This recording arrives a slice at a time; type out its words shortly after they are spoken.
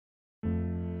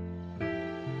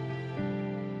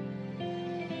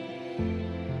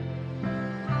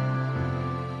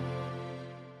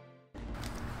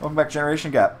Welcome back,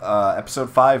 Generation Gap. Episode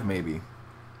 5, maybe.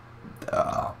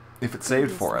 If it's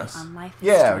saved for us.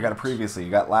 Yeah, we got it previously.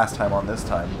 You got last time on this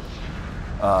time.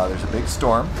 There's a big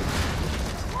storm.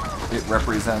 It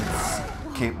represents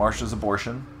Kate Marsh's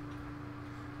abortion.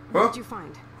 What did you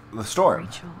find? The storm.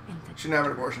 She didn't have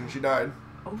an abortion. She died.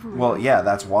 Well, yeah,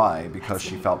 that's why. Because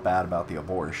she felt bad about the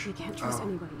abortion. You can't trust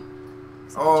anybody.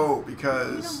 Oh,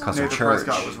 because Nathan church.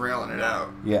 Prescott was railing it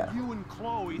out. Yeah.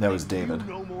 That was David.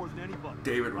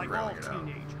 David was railing it out.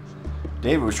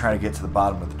 David was trying to get to the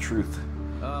bottom of the truth.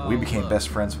 We became best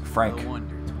friends with Frank.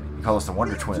 He called us the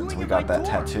Wonder Twins, and we got that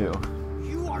tattoo.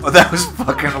 Oh, that was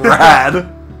fucking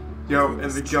rad! Yo,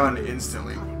 and the gun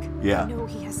instantly. Yeah.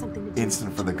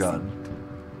 Instant for the gun.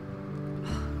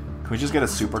 Can we just get a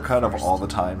supercut of all the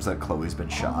times that Chloe's been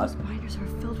shot?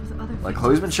 Like,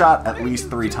 Chloe's been shot at least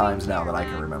 3 times now that I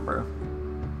can remember.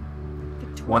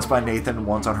 Once by Nathan,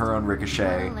 once on her own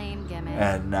ricochet,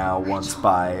 and now once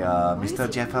by Mr.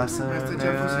 Jefferson.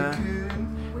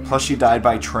 Plus she died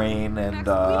by train, and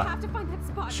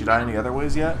she died any other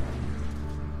ways yet?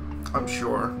 I'm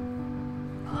sure.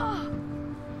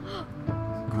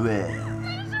 Bleh.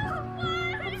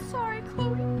 I'm sorry,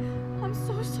 Chloe. I'm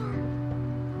so sorry.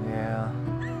 Yeah.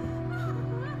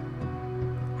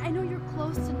 I know you're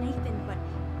close to Nathan, but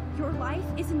your life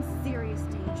is in serious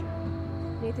danger.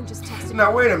 Nathan just texted Now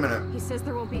me. wait a minute. He says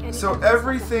there won't be any. So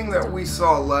everything that we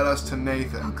saw led us to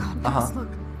Nathan. Oh God, please look.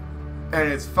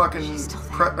 And it's fucking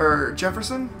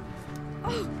Jefferson?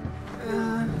 Oh.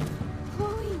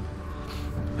 Chloe.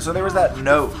 So there was that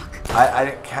note. I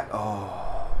didn't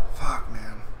Fuck,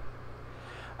 man.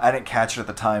 I didn't catch it at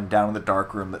the time down in the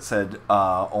dark room that said,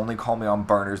 only call me on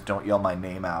burners, don't yell my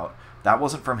name out. That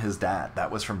wasn't from his dad. That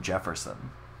was from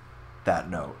Jefferson. That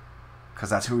note.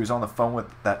 Because that's who he was on the phone with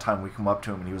that time we come up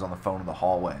to him and he was on the phone in the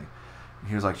hallway. And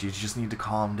he was like, you just need to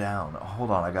calm down. Hold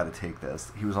on, I gotta take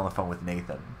this. He was on the phone with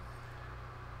Nathan.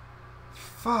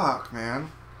 Fuck,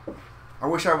 man. I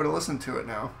wish I would have listened to it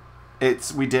now.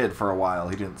 We did for a while.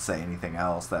 He didn't say anything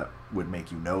else that would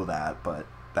make you know that, but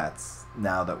that's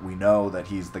now that we know that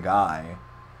he's the guy.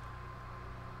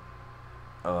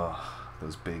 Ugh,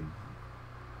 those big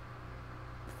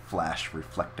flash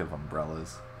reflective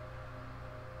umbrellas.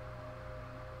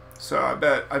 So I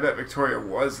bet Victoria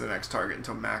was the next target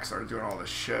until Max started doing all this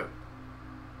shit.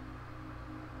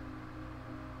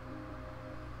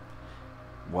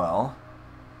 Well,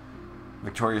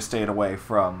 Victoria stayed away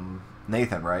from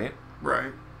Nathan, right?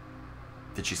 Right.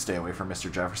 Did she stay away from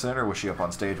Mr. Jefferson, or was she up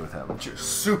on stage with him? She was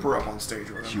super up on stage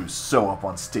with him. She was so up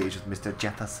on stage with Mr.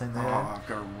 Jefferson there. Oh, I've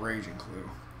got a raging clue.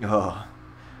 Ugh.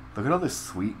 Look at all this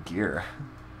sweet gear.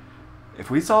 If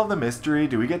we solve the mystery,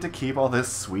 do we get to keep all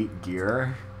this sweet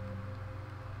gear?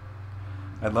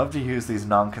 I'd love to use these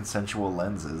non-consensual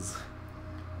lenses.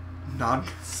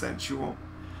 Non-consensual?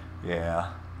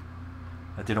 Yeah.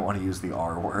 I didn't want to use the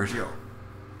R word. Yo,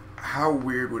 how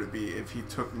weird would it be if he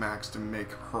took Max to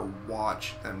make her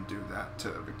watch them do that to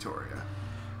Victoria?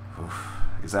 Oof.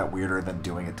 Is that weirder than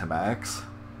doing it to Max?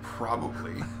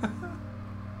 Probably.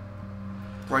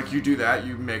 Like, you do that,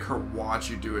 you make her watch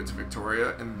you do it to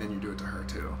Victoria, and then you do it to her,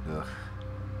 too. Ugh.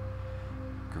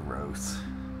 Gross.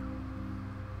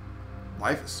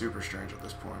 Life is super strange at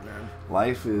this point, man.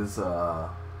 Life is,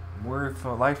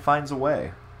 life finds a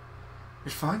way.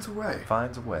 It finds a way.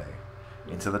 Finds a way.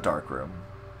 Into the dark room.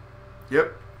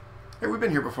 Yep. Hey, we've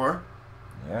been here before.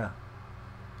 Yeah.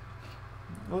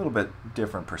 A little bit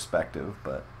different perspective,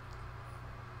 but...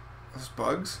 Those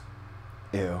bugs?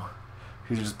 Ew.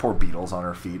 You just pour beetles on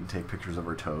her feet and take pictures of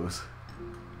her toes.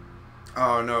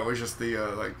 Oh, no, it was just the,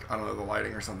 I don't know, the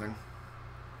lighting or something.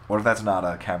 What if that's not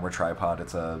a camera tripod,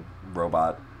 it's a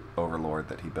robot overlord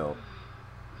that he built?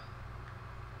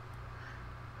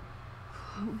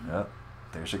 Yep,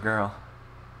 there's your girl.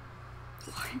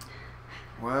 What?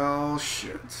 Well,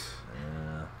 shit.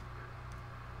 Yeah.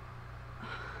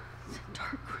 The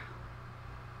dark room.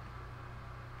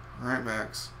 Alright,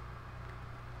 Max.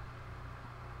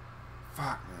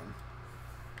 Fuck, man.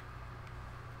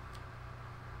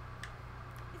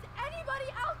 Is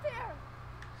anybody out there?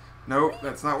 Nope,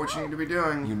 that's not what you need to be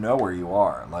doing. You know where you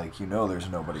are. Like, you know there's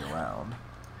nobody around.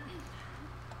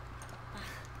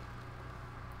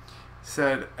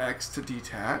 Said X to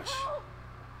detach. Help!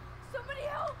 Somebody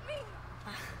help me!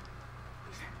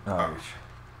 Oh,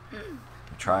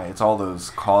 try. It's all those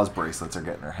cause bracelets are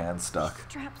getting her hands stuck.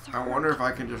 Straps are I wonder if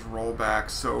I can just roll back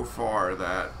so far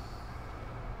that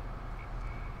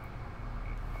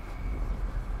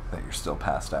you're still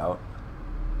passed out.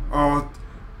 Oh,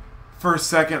 for a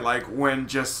second, like when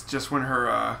just when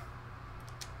her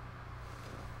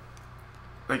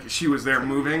Like, she was there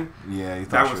moving. Yeah, you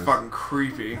thought That she was fucking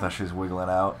creepy. I thought she was wiggling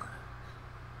out.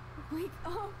 Wake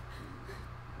up!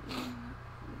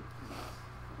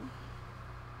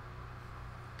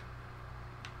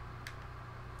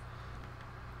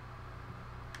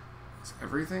 Is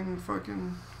everything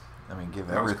fucking... I mean, give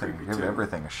That was everything creepy, too.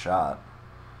 everything a shot.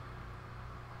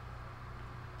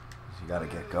 You gotta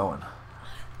get going.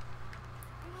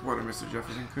 What, are Mr.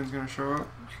 Jefferson Coon's gonna show up?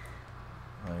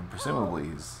 I mean, presumably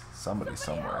he's somebody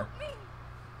somewhere.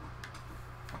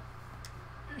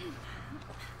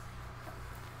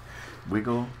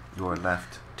 Wiggle your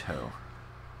left toe.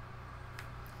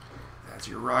 That's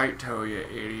your right toe, you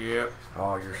idiot.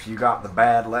 Oh, you got the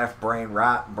bad left brain,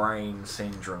 right brain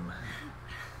syndrome.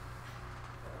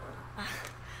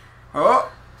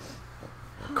 Oh!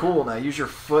 Cool, now use your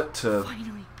foot to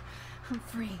Finally, I'm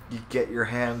free. you get your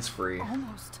hands free.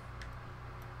 Almost.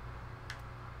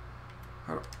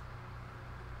 Oh.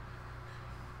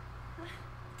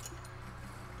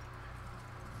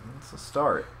 It's a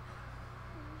start.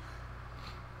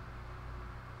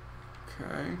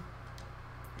 Okay.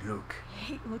 Luke. I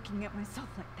hate looking at myself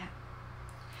like that.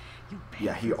 You'll pay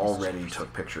Yeah, he for this, already Jefferson.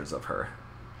 took pictures of her.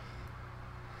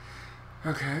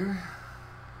 Okay.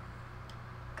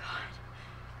 God,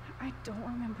 I don't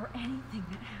remember anything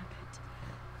that happened.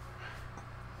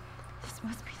 This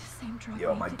must be the same drug.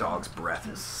 Yo, my Nathan dog's used. breath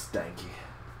is stanky.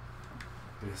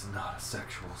 It is not a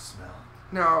sexual smell.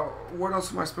 Now, what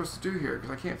else am I supposed to do here?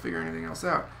 Because I can't figure anything else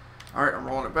out. Alright, I'm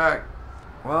rolling it back.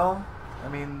 Well, I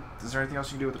mean, is there anything else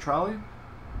you can do with the trolley?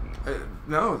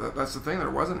 No, that's the thing. There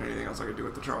wasn't anything else I could do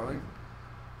with the trolley.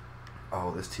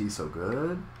 Oh, this tea's so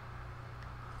good.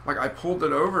 Like, I pulled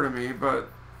it over to me, but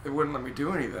it wouldn't let me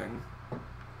do anything.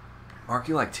 Mark,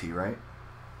 you like tea, right?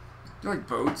 Do you like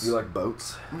boats? You like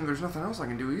boats? I mean, there's nothing else I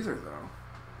can do either, though.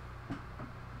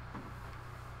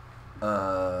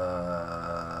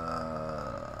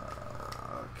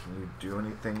 Can you do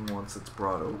anything once it's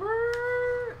brought over?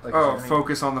 Like, Oh, is there any-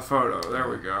 focus on the photo. There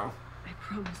we go. I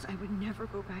promised I would never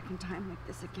go back in time like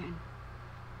this again.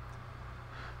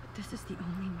 But this is the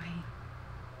only way.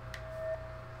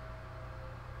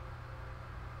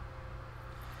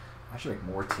 I should make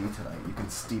more tea tonight. You can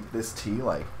steep this tea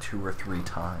like 2 or 3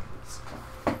 times.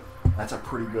 That's a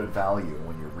pretty good value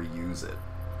when you reuse it.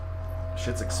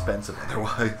 Shit's expensive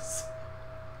otherwise.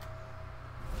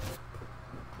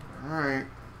 Alright.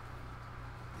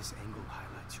 This angle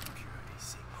highlights your purity,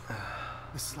 see?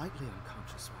 The slightly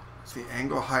unconscious model is The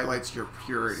angle highlights your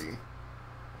purity.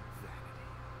 vanity.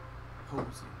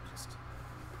 Posing just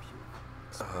pure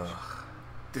expression.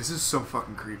 This is so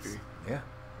fucking creepy. Yeah.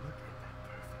 Look at that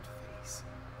perfect face.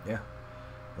 Yeah.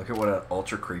 Look at what an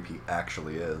ultra creepy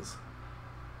actually is.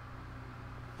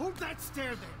 Hold that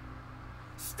stare there!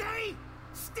 Stay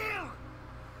still!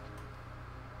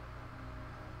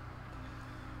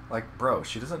 Like, bro,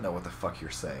 she doesn't know what the fuck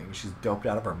you're saying. She's doped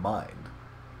out of her mind.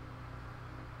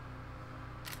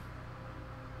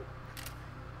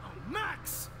 Oh,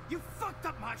 Max! You fucked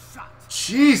up my shot!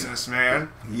 Jesus,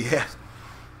 man. Yeah.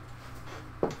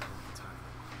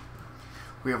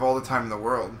 We have all the time in the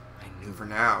world. I knew For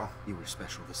now. you were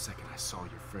special the second I saw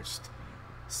your first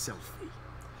selfie.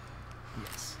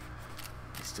 Yes,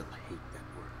 I still hate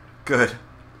that word. Good.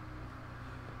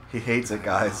 He hates it,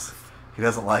 guys. He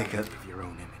doesn't like it. Of your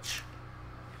own image.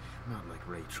 Not like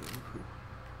Rachel, who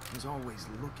was always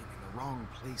looking in the wrong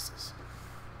places.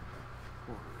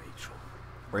 Poor Rachel.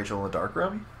 Rachel in the dark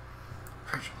room?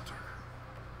 Rachel the Dark.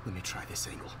 Let me try this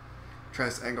angle. Try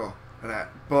this angle of that.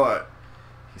 But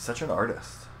He's such an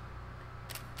artist.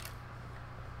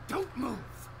 Don't move!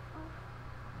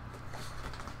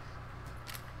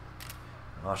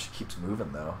 Oh, she keeps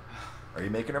moving, though. Are you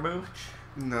making her move?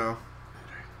 no.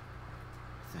 Better.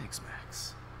 Thanks,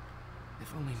 Max.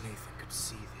 If only Nathan could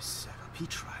see this setup. He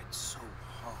tried so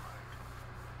hard.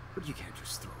 But you can't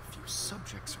just throw a few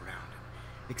subjects around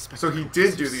and expect So a he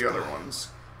did do cohesive the other style. ones.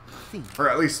 Nothing. Or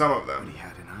at least some of But them. he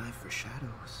had an eye for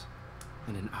shadows.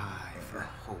 And an eye for a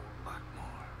whole lot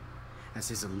more. As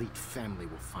his elite family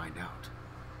will find out.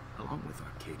 Along with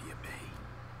Arcadia Bay.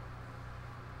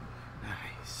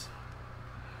 Nice.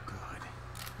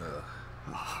 Good. Ugh.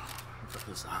 Oh,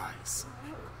 those eyes.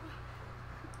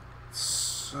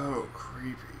 So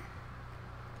creepy.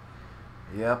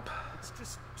 Yep. It's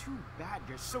just too bad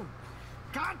you're so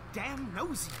goddamn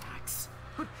nosy, Max.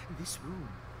 But this room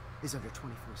is under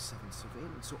 24/7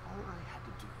 surveillance, so all I had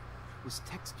to do was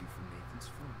text you from Nathan's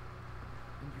phone.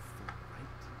 And you fell right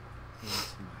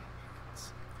into my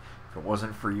hands. If it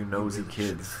wasn't for you nosy really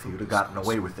kids, should've you'd have focused gotten on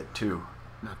away some- with it, too.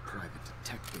 Not private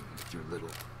detecting with your little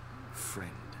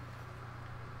friend.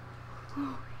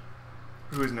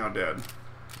 Who is now dead.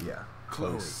 Yeah.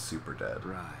 Chloe's Chloe. super dead.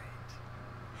 Right.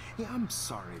 Yeah, I'm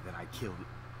sorry that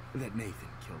Nathan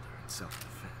killed her in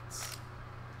self-defense.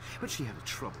 But she had a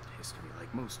troubled history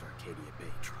like most Arcadia Bay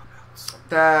dropouts.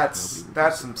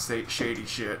 That's some shady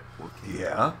shit.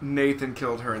 Yeah. Nathan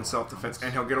killed her in self-defense,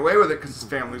 and he'll get away with it because his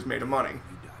family's made of money.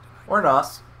 Or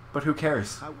not. But who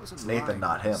cares? I wasn't It's Nathan, lying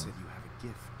not when I him. said you have a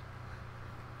gift.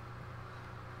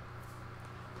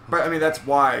 But I mean, that's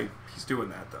why he's doing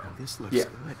that, though. Now this looks Yeah.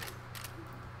 good.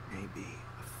 Maybe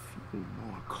a few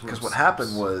more close. Because what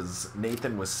happened was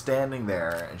Nathan was standing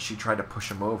there and she tried to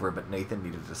push him over, but Nathan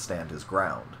needed to stand his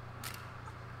ground.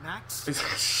 Max,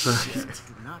 Shit.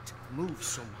 do not move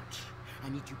so much. I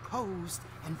need you posed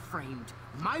and framed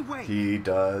my way. He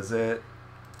does it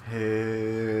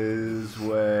his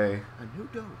way. A new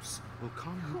dose will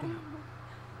calm you down.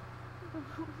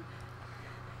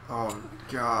 Oh,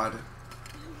 God.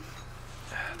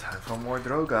 Time for more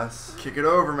drogas. Kick it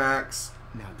over, Max.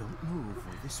 Now don't move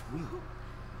or this will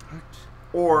hurt.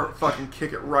 Or fucking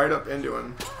kick it right up into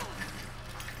him.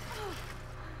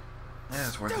 Yeah,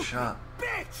 it's worth a shot.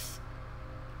 Bitch!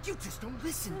 You just don't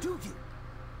listen, do you?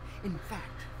 In fact,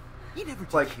 you never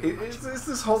did Like, care much is about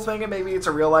this whole thing, and maybe it's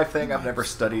a real life thing, I've never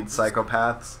studied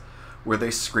psychopaths, where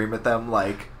they scream at them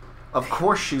like, of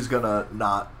course she's gonna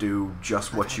not do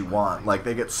just what you want. Like,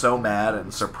 they get so mad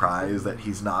and surprised that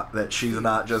she's not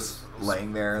just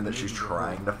laying there and that she's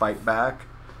trying to fight back.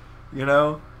 You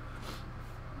know?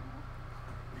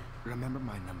 Remember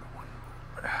my number one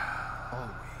rule.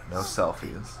 Always No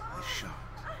selfies. the shot.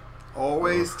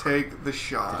 Always take the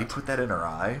shot. Did he put that in her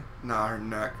eye? Nah, her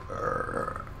neck.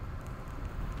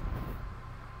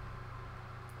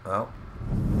 Well,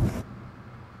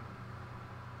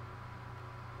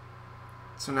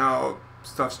 So now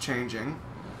stuff's changing.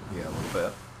 yeah, a little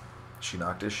bit. She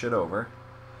knocked his shit over.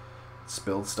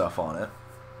 Spilled stuff on it.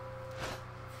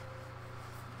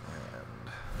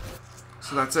 And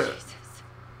So that's it. Jesus.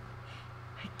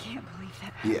 I can't believe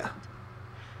that happened. yeah.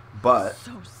 But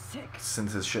So sick.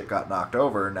 since his shit got knocked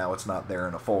over, now it's not there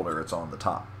in a folder, it's on the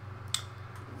top.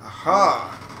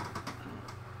 Aha!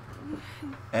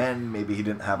 And maybe he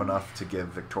didn't have enough to give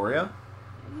Victoria.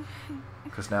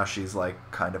 Because now she's like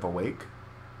kind of awake.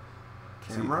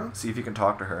 Camera? See if you can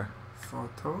talk to her.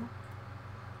 Photo?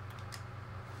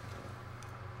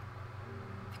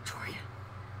 Victoria.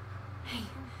 Hey,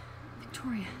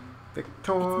 Victoria.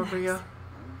 Victoria.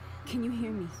 Can you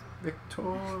hear me?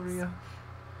 Victoria.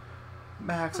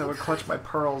 Max, I would clutch my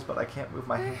pearls, but I can't move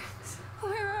my hands.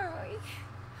 Where are we?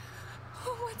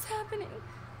 Oh, what's happening?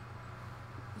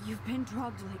 You've been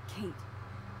drugged like Kate.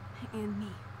 And me.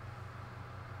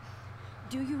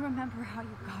 Do you remember how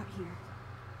you got here?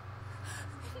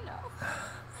 No.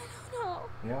 I don't know.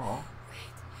 Yeah.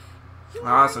 Wait. You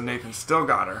Ah, warned so me. Nathan still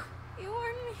got her. You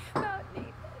warned me about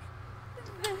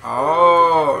Nathan.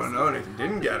 Oh, no, Nathan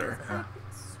didn't get her. Yeah.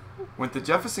 Went to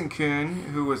Jefferson Kuhn,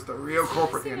 who was the real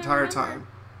culprit the entire time.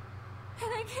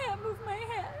 And I can't move my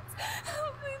hands.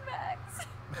 Help me, Max.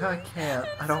 I can't.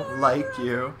 I don't sorry like for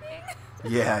you.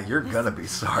 everything. Yeah, you're gonna be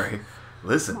sorry.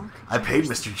 Listen, I paid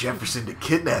Mr. Jefferson to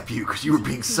kidnap you because you were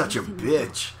being such a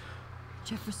bitch.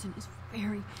 Jefferson is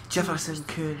very Jefferson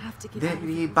dangerous. Kuhn, You have to get out of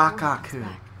very here before he baka comes Kuhn.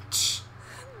 back.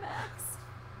 Max,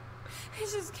 I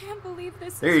just can't believe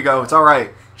this. There you go. It's all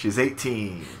right. She's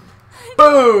 18.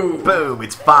 Boom! Boom.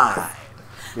 It's fine.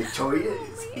 Victoria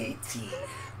is 18.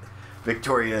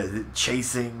 Victoria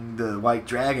chasing the white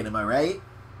dragon. Am I right?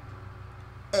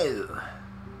 Oh.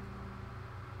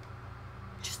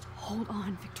 Just hold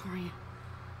on, Victoria.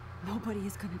 Nobody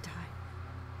is gonna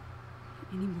die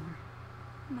anymore.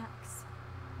 Max,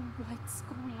 what's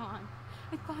going on?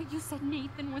 I thought you said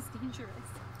Nathan was dangerous.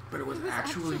 But it was It was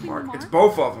actually actually Mark. Mark? It's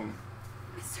both of them.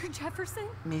 Mr. Jefferson?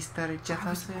 Mr.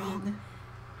 Jefferson.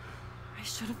 I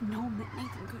should have known that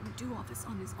Nathan couldn't do all this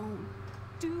on his own.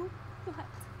 Do what?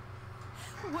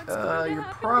 What's going to You're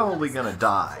happen probably to us? gonna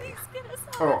die. Please get us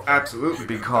out Oh, of here. absolutely.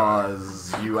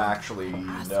 Because you actually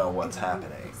know what's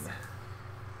happening.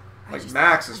 I Like, just-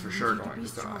 Max is I for need sure you going be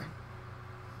to die. strong.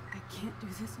 I can't do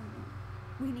this alone.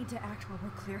 We need to act while we're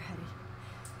clear-headed.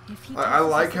 If he I does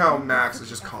like this how again, Max we'll is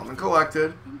just forget calm and everything.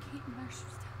 collected. And Kate Marshall's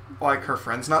telling me, Like, her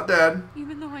friend's not dead.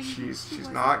 even though I knew She's she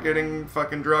wasn't not dead, getting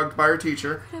fucking drugged by her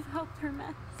teacher. I could have helped her,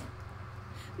 Max.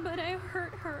 But I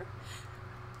hurt her.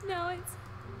 Now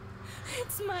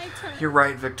it's my turn. You're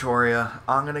right, Victoria.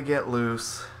 I'm gonna get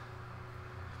loose.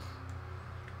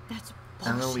 That's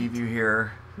I'm gonna bullshit. leave you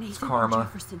here. Nathan It's karma.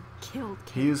 Jefferson killed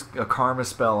Kate. He used a karma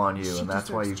spell on you, She and that's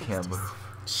why you deserves can't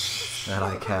justice. move. And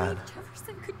I can.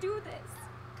 Jefferson could do this.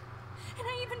 And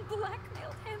I even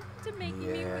blackmailed him to make me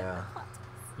win the Yeah. contest.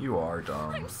 You are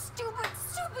dumb. I'm stupid,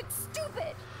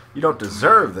 Stupid! You don't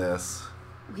deserve this,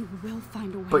 We will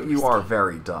find a way. but to you are escape.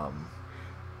 very dumb.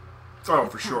 Oh, I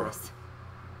for sure. promise.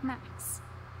 Max.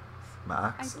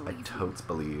 Max, I I believe you. totes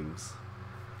believes.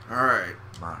 All right.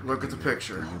 Mark, Look at do the you-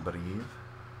 picture. Do you believe?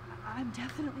 I'm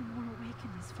definitely more awake in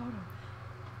this photo.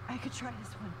 I could try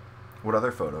this one. What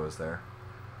other photo is there?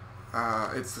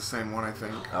 It's the same one, I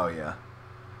think. Oh, yeah.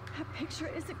 That picture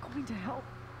isn't going to help.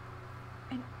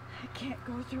 And I can't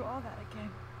go through all that again.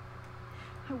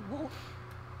 I won't.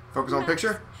 Focus on Max,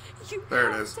 picture. You There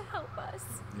it have is. to help us.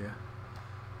 Yeah.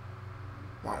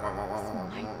 Wah, wah, wah, wah, wah,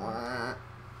 This might wah, wah.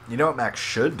 You know what Max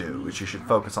should do is you should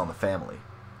focus on the family.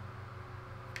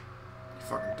 You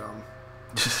fucking dumb.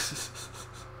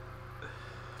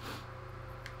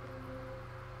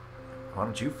 Why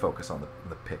don't you focus on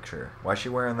the picture? Why is she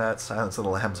wearing that Silence of the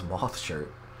Lambs moth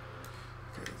shirt?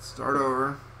 Okay, start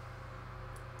over.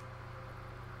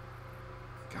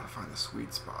 Gotta find the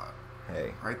sweet spot.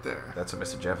 Hey, Right there. that's what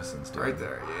Mr. Jefferson's doing. Right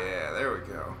there. Yeah, there we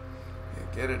go.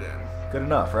 Yeah, get it in. Good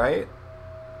enough, right?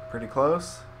 Pretty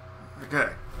close? Okay,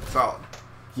 solid.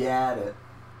 Get it.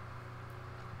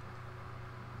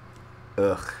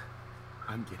 Ugh.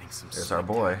 I'm getting some There's our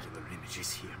boy. spectacular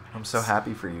images here, Max. I'm so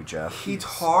happy for you, Jeff. He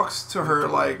talks to her I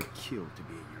would like kill to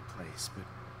be in your place, but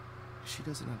she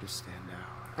doesn't understand now.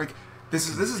 like this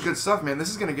is good stuff, man. This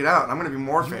is gonna get out, and I'm gonna be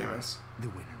more famous. The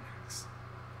winner, Max.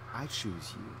 I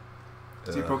choose you.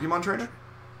 Is he a Pokemon trainer?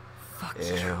 Fuck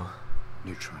Ew.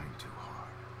 You're trying too hard.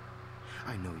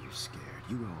 I know you're scared.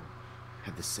 You all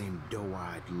have the same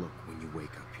doe-eyed look when you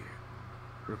wake up here,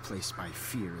 replaced by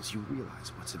fear as you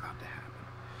realize what's about to happen.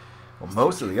 Well,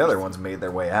 most of the other ones made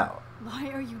their way out. Why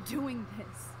are you doing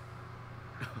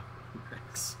this?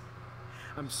 Max,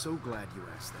 I'm so glad you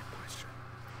asked that question.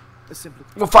 Simply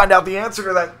We'll find out the answer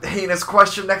to that heinous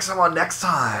question next time on Next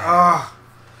Time. Ah.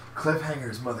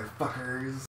 Cliffhangers,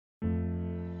 motherfuckers.